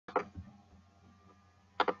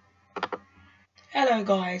Hello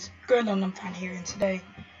guys, Good London Fan here, and today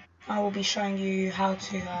I will be showing you how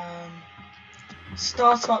to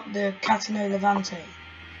start up the Caetano Levante.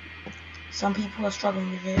 Some people are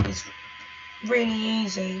struggling with it. It's really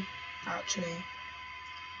easy actually.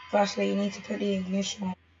 Firstly, you need to put the ignition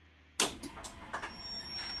on.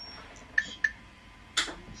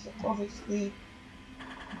 So obviously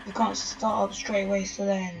you can't start up straight away, so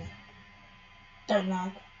then don't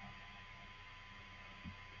lag.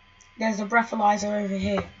 There's a breathalyzer over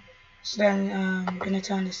here, so then I'm going to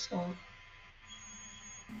turn this on.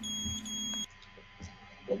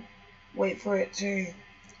 Wait for it to,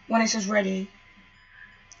 when it says ready,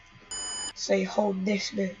 so you hold this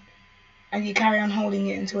bit and you carry on holding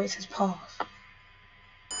it until it says pass.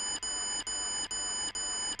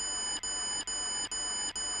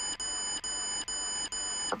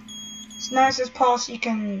 So now it says pass, you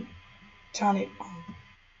can turn it on.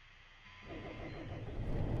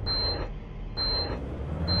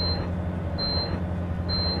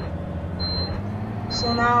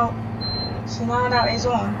 So now that it's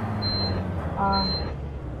on,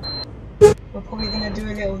 we're probably going to do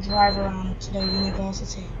a little drive around to the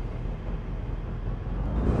university.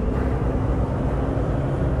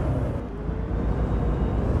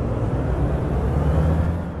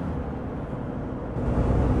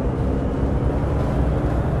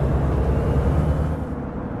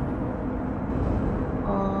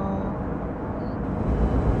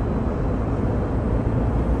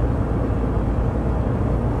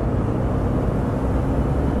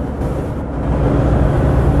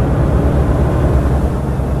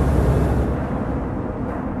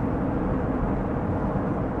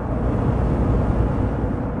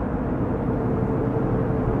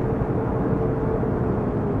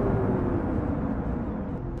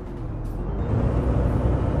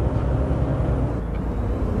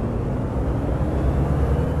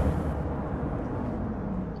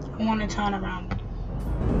 I want to turn around.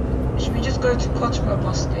 Should we just go to Cotsborough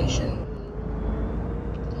bus station?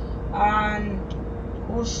 And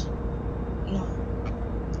also, no.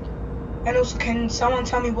 And also, can someone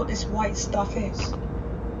tell me what this white stuff is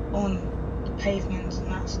on the pavement and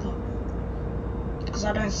that stuff? Because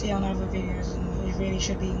I don't see it on other videos, and it really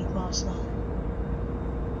should be in grass now.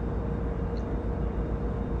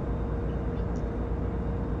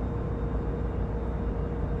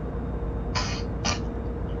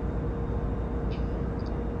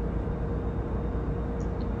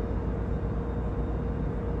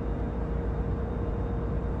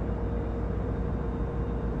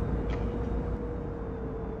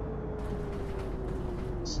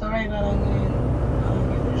 Sorry about that, man. I don't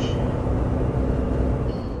give a shit.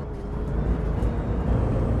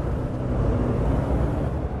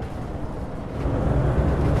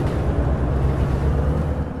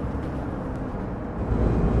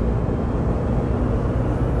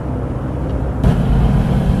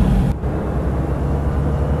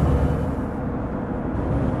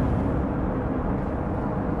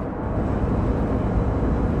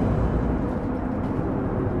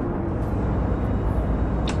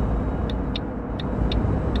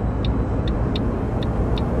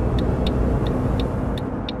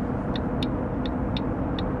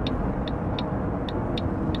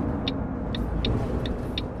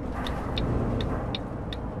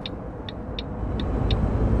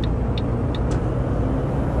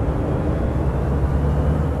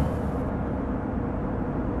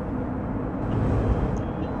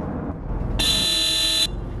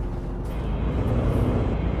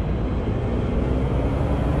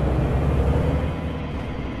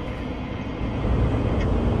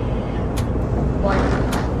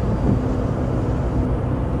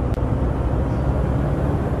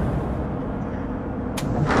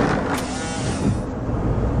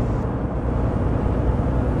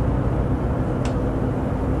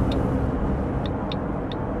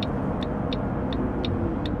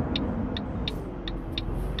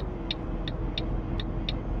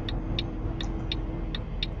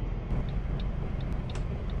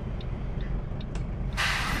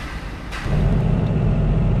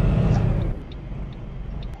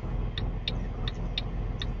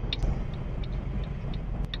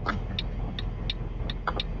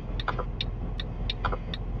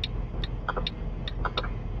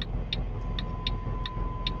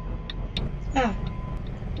 Yeah,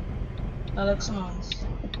 that looks nice.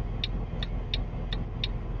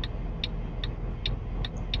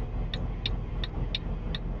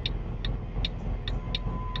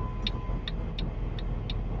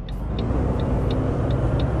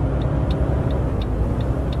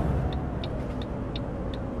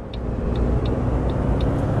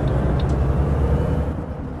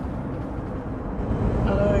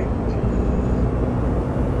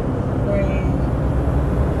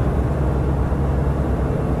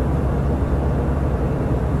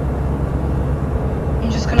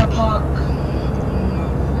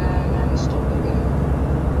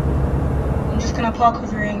 gonna park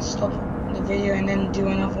over here and stop the video, and then do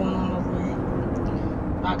another one on the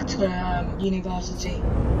way back to university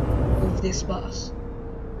with this bus.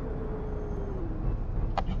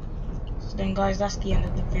 So then guys, that's the end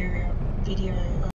of the video.